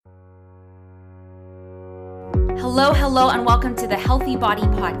Hello, and welcome to the Healthy Body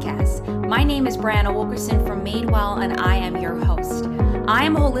Podcast. My name is Brianna Wilkerson from Madewell, and I am your host. I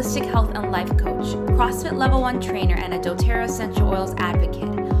am a holistic health and life coach, CrossFit Level 1 trainer, and a doTERRA Essential Oils advocate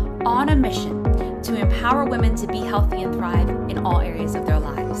on a mission to empower women to be healthy and thrive in all areas of their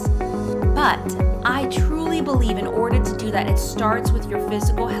lives. But I truly believe in order to do that, it starts with your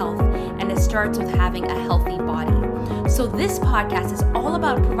physical health, and it starts with having a healthy body. So this podcast is all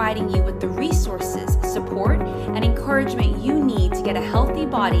about providing you with the resources, support, and encouragement you need to get a healthy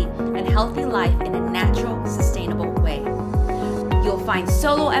body and healthy life in a natural, sustainable way. You'll find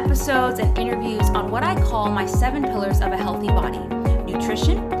solo episodes and interviews on what I call my 7 pillars of a healthy body: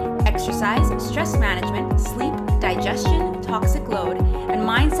 nutrition, exercise, stress management, sleep, digestion, toxic load, and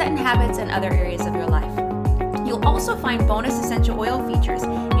mindset and habits and other areas of your life. You'll also find bonus essential oil features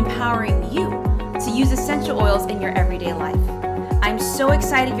empowering you to use essential oils in your everyday life. I'm so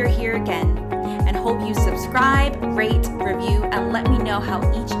excited you're here again and hope you subscribe, rate, review, and let me know how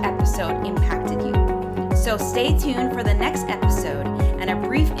each episode impacted you. So stay tuned for the next episode and a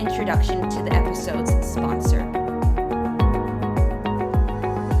brief introduction to the episode's sponsor.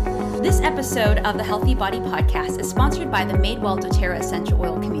 This episode of the Healthy Body Podcast is sponsored by the Madewell doTERRA Essential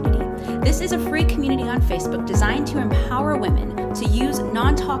Oil community. This is a free community on Facebook designed to empower women to use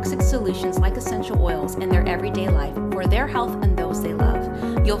non-toxic solutions like essential oils in their everyday life for their health and those they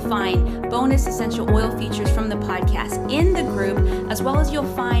love. You'll find bonus essential oil features from the podcast in the group, as well as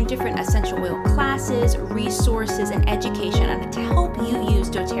you'll find different essential oil classes, resources, and education to help you use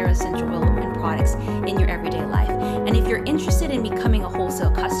doTERRA essential oil and products in your everyday life. And if you're interested in becoming a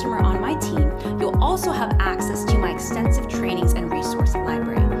wholesale customer on my team, you'll also have access to my extensive trainings and resource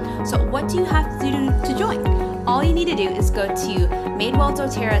library. So what do you have to do to join? All you need to do is go to Madewell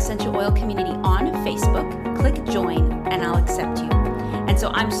doTERRA Essential Oil Community on Facebook, click join, and I'll accept you. And so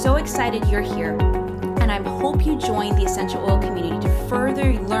I'm so excited you're here, and I hope you join the Essential Oil community to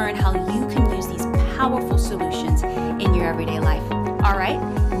further learn how you can use these powerful solutions in your everyday life. All right,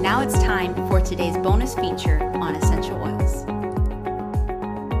 now it's time for today's bonus feature on essential oils.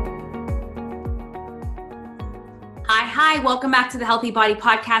 Hi, welcome back to the Healthy Body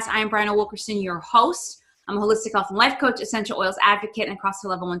Podcast. I am Brianna Wilkerson, your host. I'm a holistic health and life coach, essential oils advocate, and CrossFit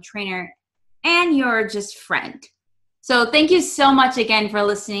Level 1 trainer, and your just friend. So thank you so much again for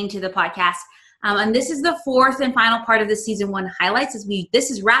listening to the podcast. And this is the 4th and final part of the season 1 highlights.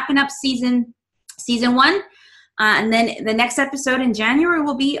 This is wrapping up season 1. And then the next episode in January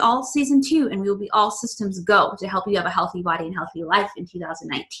will be all season 2, and we will be all systems go to help you have a healthy body and healthy life in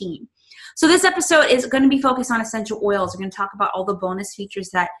 2019. So this episode is going to be focused on essential oils. We're going to talk about all the bonus features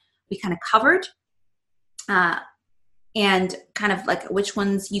that we kind of covered, and kind of like which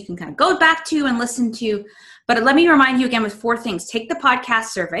ones you can kind of go back to and listen to. But let me remind you again with 4 things. Take the podcast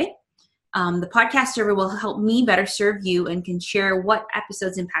survey. The podcast survey will help me better serve you and can share what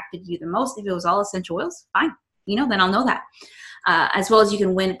episodes impacted you the most. If it was all essential oils, fine. Then I'll know that. As well as you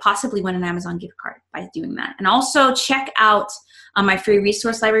can possibly win an Amazon gift card by doing that. And also check out my free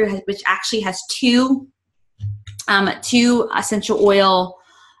resource library, which actually has two essential oil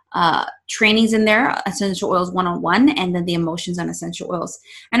trainings in there, essential oils 101, and then the emotions on essential oils.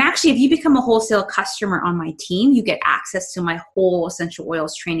 And actually, if you become a wholesale customer on my team, you get access to my whole essential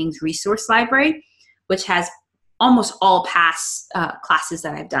oils trainings resource library, which has almost all past classes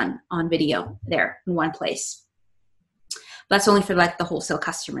that I've done on video there in one place. That's only for like the wholesale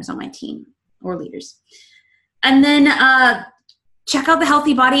customers on my team or leaders. And then check out the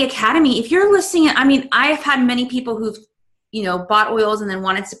Healthy Body Academy. If you're listening, I've had many people who've, bought oils and then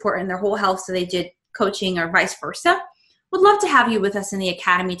wanted support in their whole health, so they did coaching or vice versa. Would love to have you with us in the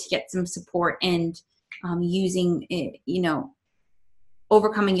academy to get some support and using,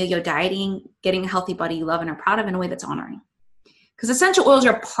 overcoming yo-yo dieting, getting a healthy body you love and are proud of in a way that's honoring. Because essential oils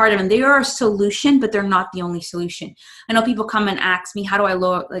are a part of them. They are a solution, but they're not the only solution. I know people come and ask me, how do I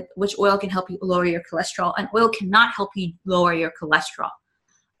lower, which oil can help you lower your cholesterol? And oil cannot help you lower your cholesterol.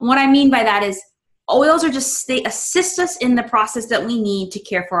 And what I mean by that is oils they assist us in the process that we need to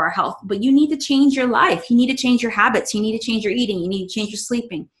care for our health. But you need to change your life. You need to change your habits. You need to change your eating. You need to change your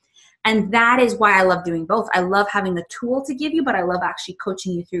sleeping. And that is why I love doing both. I love having the tool to give you, but I love actually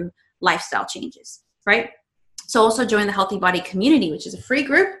coaching you through lifestyle changes, right? So also join the Healthy Body community, which is a free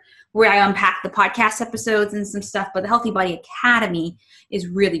group where I unpack the podcast episodes and some stuff. But the Healthy Body Academy is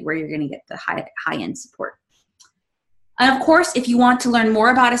really where you're going to get the high-end support. And of course, if you want to learn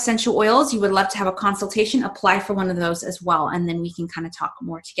more about essential oils, you would love to have a consultation, apply for one of those as well. And then we can kind of talk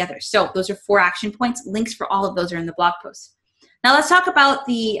more together. So those are 4 action points. Links for all of those are in the blog post. Now let's talk about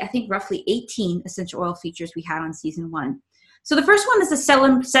I think roughly 18 essential oil features we had on season 1. So the first one is the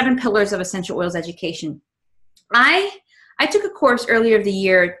 7 pillars of essential oils education. I took a course earlier of the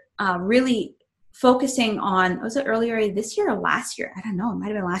year, really focusing on, was it earlier this year or last year? I don't know. It might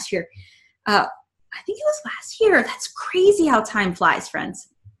have been last year. I think it was last year. That's crazy how time flies, friends.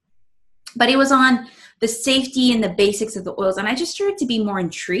 But it was on the safety and the basics of the oils. And I just started to be more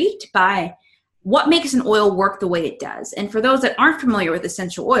intrigued by what makes an oil work the way it does. And for those that aren't familiar with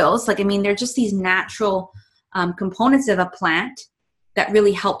essential oils, they're just these natural components of a plant that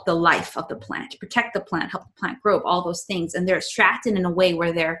really help the life of the plant, protect the plant, help the plant grow, all those things. And they're extracted in a way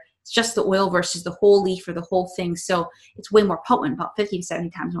where it's just the oil versus the whole leaf or the whole thing. So it's way more potent, about 50 to 70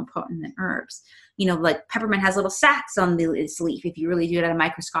 times more potent than herbs. Like peppermint has little sacs on its leaf if you really do it at a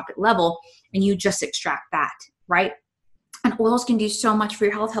microscopic level and you just extract that, right? And oils can do so much for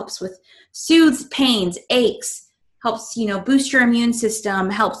your health, helps with soothes pains, aches, helps, boost your immune system,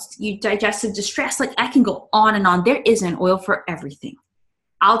 helps you digestive distress. I can go on and on. There is an oil for everything.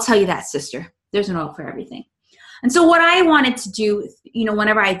 I'll tell you that, sister. There's an oil for everything. And so what I wanted to do,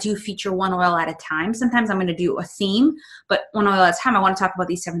 whenever I do feature one oil at a time, sometimes I'm going to do a theme, but one oil at a time, I want to talk about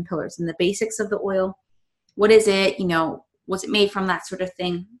these 7 pillars and the basics of the oil. What is it? What's it made from? That sort of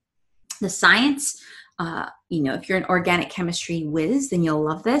thing. The science, if you're an organic chemistry whiz, then you'll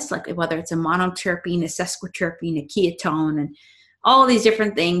love this, whether it's a monoterpene, a sesquiterpene, a ketone, and all these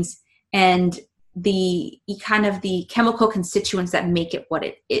different things. And the chemical constituents that make it what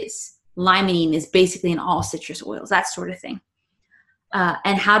it is. Limonene is basically in all citrus oils, that sort of thing.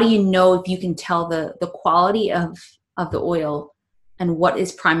 And how do you know if you can tell the quality of the oil and what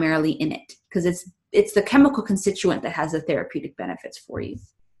is primarily in it? Because it's the chemical constituent that has the therapeutic benefits for you.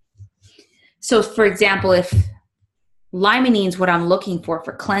 So, for example, if limonene is what I'm looking for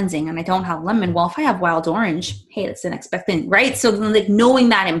cleansing and I don't have lemon, well, if I have wild orange, hey, that's the next best thing, right? So then knowing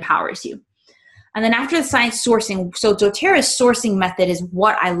that empowers you. And then after the science sourcing, so doTERRA's sourcing method is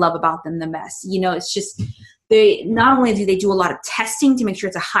what I love about them the best. It's just, they not only do they do a lot of testing to make sure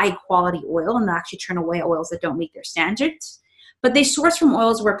it's a high quality oil and they actually turn away oils that don't meet their standards, but they source from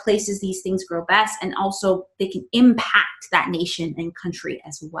oils where places these things grow best, and also they can impact that nation and country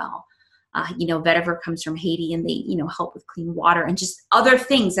as well. Vetiver comes from Haiti, and they, help with clean water and just other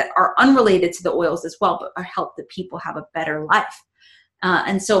things that are unrelated to the oils as well, but help the people have a better life.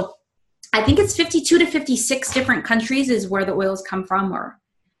 And so I think it's 52 to 56 different countries is where the oils come from,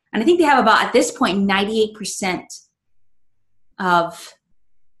 and I think they have about, at this point, 98% of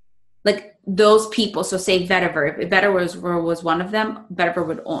those people. So say Vetiver, if Vetiver was one of them, Vetiver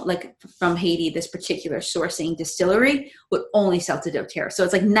would from Haiti, this particular sourcing distillery would only sell to doTERRA. So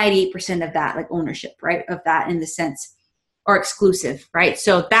it's 98% of that, ownership, right? Of that in the sense, or exclusive, right?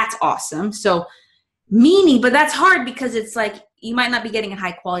 So that's awesome. So but that's hard because it's you might not be getting a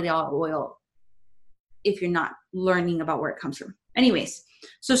high quality oil if you're not learning about where it comes from. Anyways,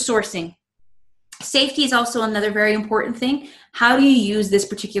 so sourcing. Safety is also another very important thing. How do you use this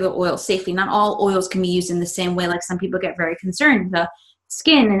particular oil safely? Not all oils can be used in the same way. Some people get very concerned. The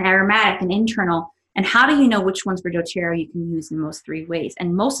skin and aromatic and internal. And how do you know which ones for doTERRA you can use in most 3 ways?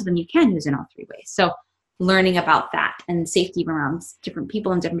 And most of them you can use in all 3 ways. So learning about that and safety around different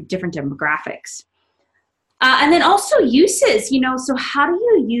people and different demographics. And then also uses, so how do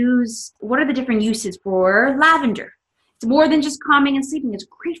you use, what are the different uses for lavender? It's more than just calming and sleeping. It's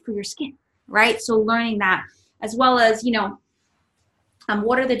great for your skin, right? So learning that, as well as,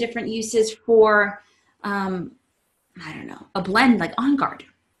 what are the different uses for, a blend like On Guard,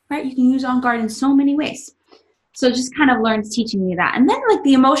 right? You can use On Guard in so many ways. So just kind of teaching me that. And then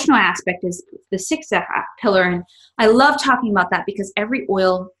the emotional aspect is the 6th pillar. And I love talking about that because every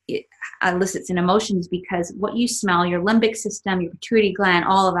oil elicits in emotions, because what you smell, your limbic system, your pituitary gland,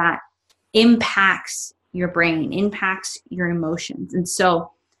 all of that impacts your brain, impacts your emotions. And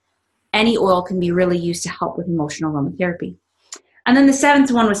so any oil can be really used to help with emotional aromatherapy. And then the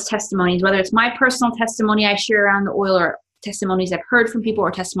 7th one was testimonies, whether it's my personal testimony I share around the oil, or testimonies I've heard from people,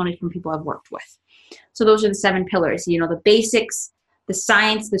 or testimonies from people I've worked with. So those are the 7 pillars, the basics, the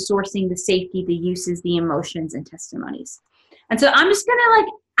science, the sourcing, the safety, the uses, the emotions, and testimonies. And so I'm just going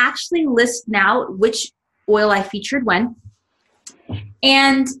to actually list now which oil I featured when,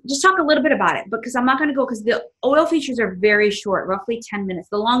 and just talk a little bit about it, because I'm not going to go, because the oil features are very short, roughly 10 minutes.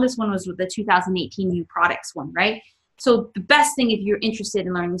 The longest one was with the 2018 new products one, right? So the best thing if you're interested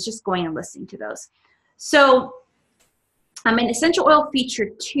in learning is just going and listening to those. So in essential oil feature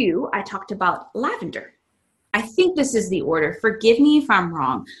 2, I talked about lavender. I think this is the order. Forgive me if I'm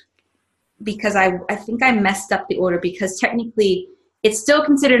wrong, because I think I messed up the order, because technically it's still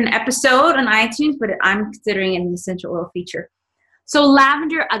considered an episode on iTunes, but I'm considering it an essential oil feature. So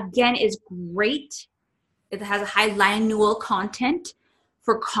lavender, again, is great. It has a high linalool content.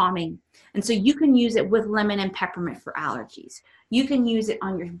 for calming. And so you can use it with lemon and peppermint for allergies. You can use it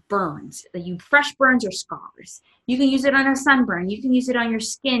on your burns, fresh burns or scars. You can use it on a sunburn. You can use it on your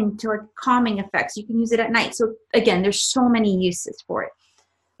skin to like calming effects. You can use it at night. So again, there's so many uses for it.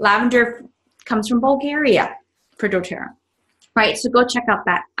 Lavender comes from Bulgaria for doTERRA, right? So go check out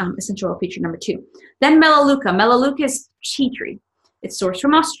that essential oil feature number 2. Then Melaleuca. Melaleuca is tea tree. It's sourced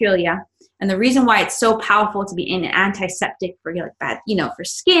from Australia. And the reason why it's so powerful to be an antiseptic for like bad, for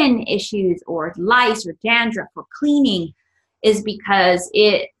skin issues or lice or dandruff or cleaning is because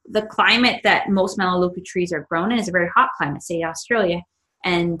the climate that most Melaleuca trees are grown in is a very hot climate, say Australia.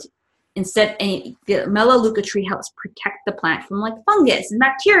 And the Melaleuca tree helps protect the plant from like fungus and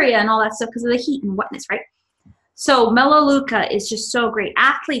bacteria and all that stuff because of the heat and wetness, right? So Melaleuca is just so great.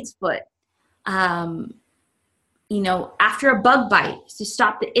 Athlete's foot. After a bug bite to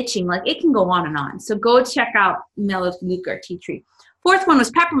stop the itching, like it can go on and on. So go check out Melaleuca or tea tree. 4th one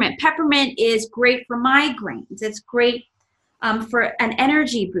was peppermint. Peppermint is great for migraines. It's great for an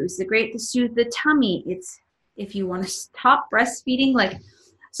energy boost. It's great to soothe the tummy. It's if you want to stop breastfeeding,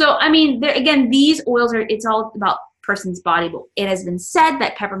 these oils it's all about person's body, but it has been said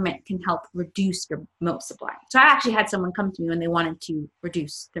that peppermint can help reduce your milk supply. So I actually had someone come to me when they wanted to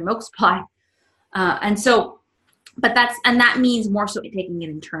reduce their milk supply. That means more so taking it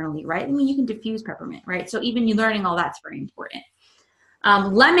internally, right? I mean, you can diffuse peppermint, right? So even you learning all that's very important.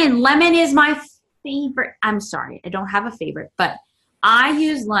 Lemon is my favorite. I'm sorry, I don't have a favorite, but I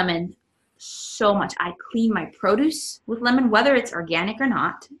use lemon so much. I clean my produce with lemon, whether it's organic or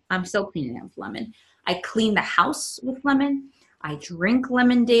not. I'm still cleaning it with lemon. I clean the house with lemon. I drink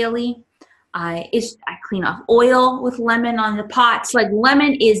lemon daily. I clean off oil with lemon on the pots. Like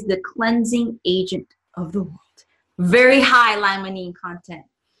lemon is the cleansing agent of the world. Very high limonene content.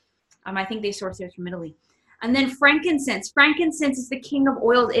 I think they source theirs from Italy. And then frankincense. Frankincense is the king of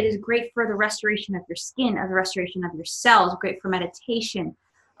oils. It is great for the restoration of your skin, the restoration of your cells, great for meditation,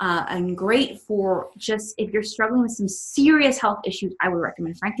 and great for just if you're struggling with some serious health issues, I would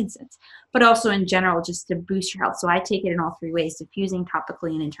recommend frankincense. But also in general, just to boost your health. So I take it in all 3 ways, diffusing,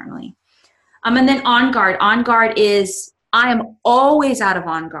 topically, and internally. And then On Guard. On Guard I am always out of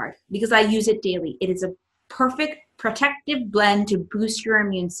On Guard because I use it daily. It is a perfect protective blend to boost your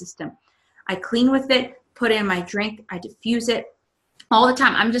immune system. I clean with it, put it in my drink, I diffuse it all the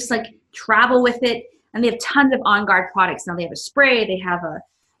time. I'm just like travel with it. And they have tons of On Guard products. Now they have a spray, they have a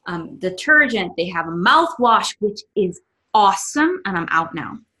detergent, they have a mouthwash, which is awesome. And I'm out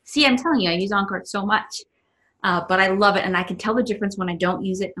now. See, I'm telling you, I use On Guard so much, but I love it. And I can tell the difference when I don't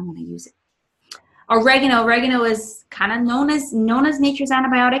use it and when I use it. Oregano. Oregano is kind of known as nature's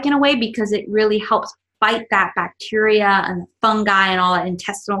antibiotic in a way because it really helps fight that bacteria and fungi and all that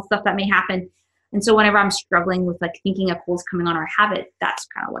intestinal stuff that may happen. And so whenever I'm struggling with like thinking a cold's coming on or I have it, that's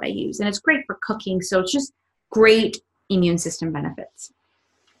kind of what I use. And it's great for cooking. So it's just great immune system benefits.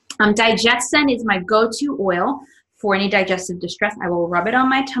 Digestin is my go-to oil for any digestive distress. I will rub it on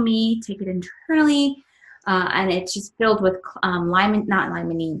my tummy, take it internally, and it's just filled with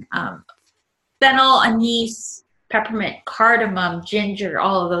fennel, anise, peppermint, cardamom, ginger,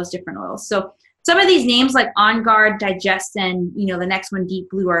 all of those different oils. So some of these names like On Guard, Digestin, the next one,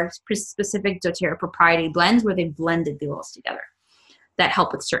 Deep Blue, are specific doTERRA proprietary blends where they blended the oils together that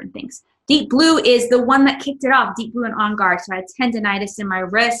help with certain things. Deep Blue is the one that kicked it off, Deep Blue and On Guard. So I had tendonitis in my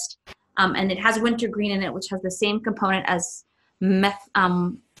wrist, and it has wintergreen in it, which has the same component as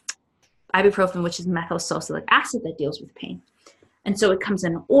ibuprofen, which is methyl salicylic acid that deals with pain. And so it comes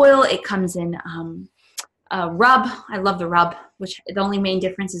in oil, it comes in rub. I love the rub, which the only main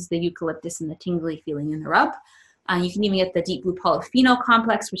difference is the eucalyptus and the tingly feeling in the rub. You can even get the Deep Blue polyphenol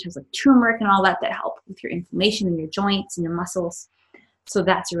complex, which has like turmeric and all that help with your inflammation in your joints and your muscles. So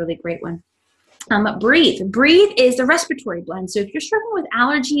that's a really great one. Breathe. Breathe is the respiratory blend. So if you're struggling with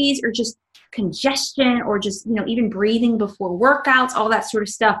allergies or just congestion or just, even breathing before workouts, all that sort of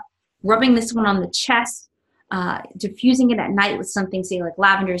stuff, rubbing this one on the chest, diffusing it at night with something, say like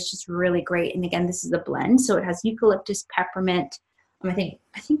lavender, is just really great. And again, this is a blend. So it has eucalyptus, peppermint. I think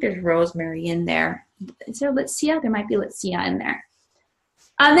there's rosemary in there. Is there Litsea? There might be Litsea in there.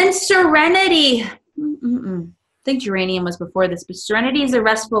 And then Serenity. I think geranium was before this, but Serenity is a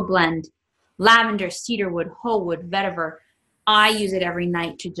restful blend. Lavender, cedarwood, wholewood, vetiver. I use it every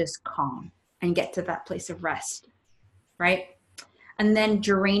night to just calm and get to that place of rest, right? And then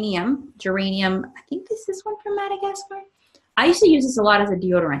geranium, I think this is one from Madagascar. I used to use this a lot as a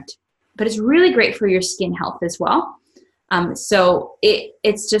deodorant, but it's really great for your skin health as well. So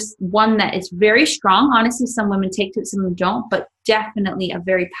it's just one that is very strong. Honestly, some women take it, some don't, but definitely a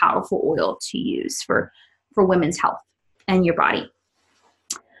very powerful oil to use for women's health and your body.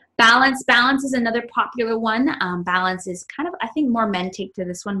 Balance. Balance is another popular one. Balance is kind of, I think more men take to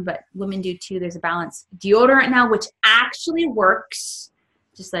this one, but women do too. There's a Balance deodorant now, which actually works.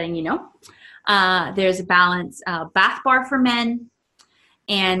 Just letting you know. There's a Balance bath bar for men.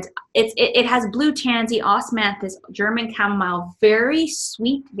 And it has blue tansy, osmanthus, German chamomile, very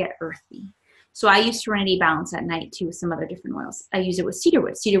sweet yet earthy. So I use Serenity Balance at night too with some other different oils. I use it with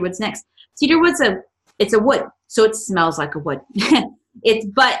cedarwood. Cedarwood's next. Cedarwood's it's a wood, so it smells like a wood.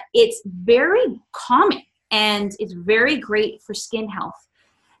 It's very calming and it's very great for skin health.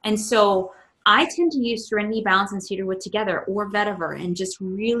 And so I tend to use Serenity Balance and cedarwood together, or vetiver, and just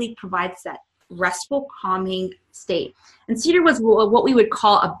really provides that restful, calming state. And cedar was what we would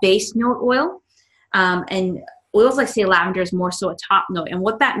call a base note oil. And oils like, say, lavender is more so a top note. And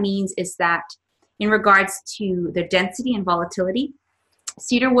what that means is that in regards to their density and volatility,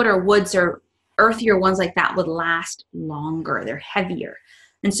 cedarwood or woods or earthier ones like that would last longer. They're heavier.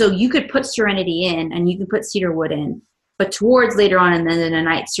 And so you could put Serenity in and you can put cedarwood in, but towards later on in the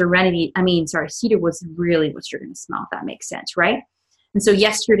night, cedarwood's really what you're going to smell, if that makes sense, right? And so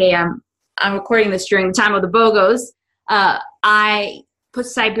yesterday, I'm recording this during the time of the BOGOs. I put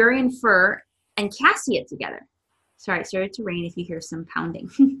Siberian fir and cassia together. Sorry, it started to rain if you hear some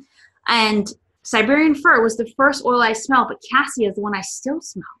pounding. And Siberian fir was the first oil I smelled, but cassia is the one I still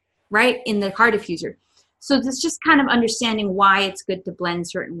smell, right, in the car diffuser. So it's just kind of understanding why it's good to blend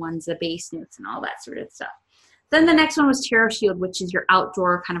certain ones, the base notes and all that sort of stuff. Then the next one was Terra Shield, which is your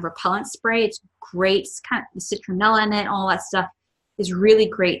outdoor kind of repellent spray. It's great. It's kind of the citronella in it, all that stuff is really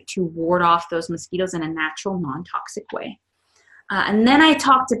great to ward off those mosquitoes in a natural, non-toxic way. And then I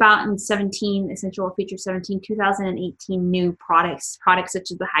talked about in Essential Oil Feature 17, 2018 new products such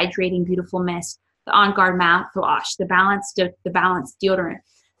as the Hydrating Beautiful Mist, the On Guard Mouthwash, the Balance Deodorant,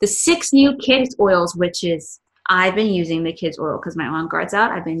 the 6 new kids oils, which is, I've been using the kids oil because my On Guard's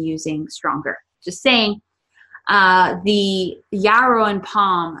out. I've been using Stronger. Just saying. The yarrow and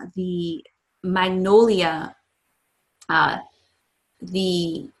palm, the magnolia,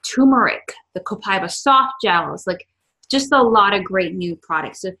 the turmeric, the copaiba soft gels, like just a lot of great new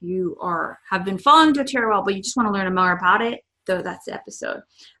products. So if you have been following doTERRA well, but you just want to learn more about it, though, that's the episode.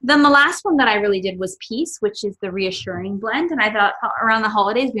 Then the last one that I really did was Peace, which is the reassuring blend. And I thought around the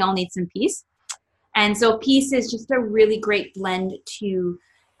holidays, we all need some peace. And so Peace is just a really great blend to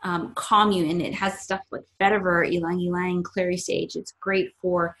calm you. And it has stuff like vetiver, ylang ylang, clary sage. It's great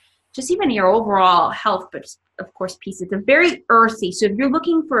for just even your overall health, but of course, Peace. It's a very earthy. So if you're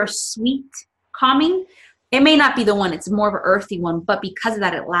looking for a sweet calming, it may not be the one. It's more of an earthy one, but because of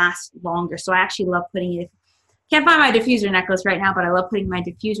that, it lasts longer. So I actually love putting it. Can't find my diffuser necklace right now, but I love putting my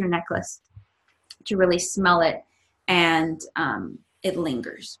diffuser necklace to really smell it, and it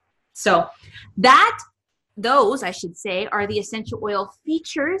lingers. So those, I should say, are the essential oil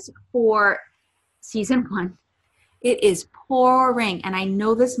features for season 1. It is pouring, and I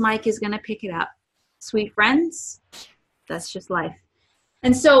know this mic is going to pick it up. Sweet friends, that's just life.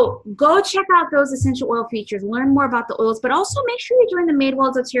 And so go check out those essential oil features, learn more about the oils, but also make sure you join the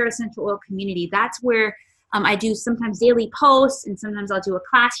Madewell doTERRA essential oil community. That's where I do sometimes daily posts, and sometimes I'll do a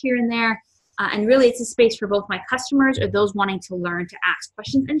class here and there. And really, it's a space for both my customers or those wanting to learn to ask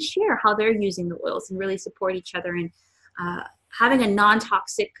questions and share how they're using the oils and really support each other in having a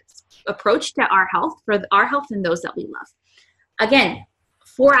non-toxic approach to our health, for our health and those that we love. Again,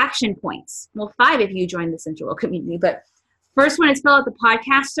 4 action points. Well, 5 if you join the essential oil community. But first one is fill out the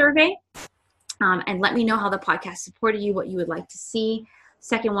podcast survey and let me know how the podcast supported you, what you would like to see.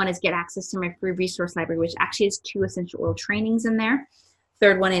 Second one is get access to my free resource library, which actually has 2 essential oil trainings in there.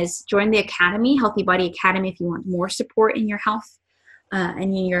 Third one is join the Academy, Healthy Body Academy, if you want more support in your health and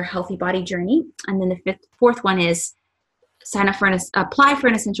in your healthy body journey. And then the fourth one is sign up for apply for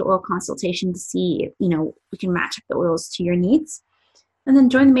an essential oil consultation to see if, we can match up the oils to your needs. And then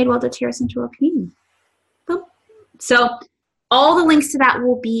join the Madewell doTERRA essential oil community. Boom. So all the links to that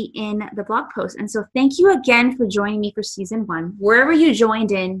will be in the blog post. And so thank you again for joining me for season 1. Wherever you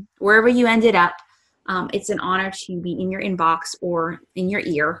joined in, wherever you ended up, it's an honor to be in your inbox or in your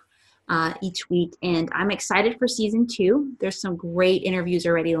ear each week. And I'm excited for season 2. There's some great interviews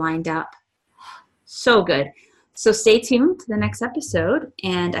already lined up. So good. So stay tuned to the next episode,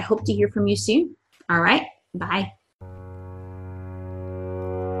 and I hope to hear from you soon. All right. Bye.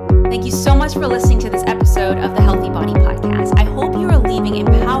 Thank you so much for listening to this episode of the Healthy Body Podcast. I hope you are leaving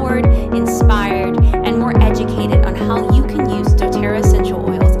empowered, inspired, and more educated on how you can use doTERRA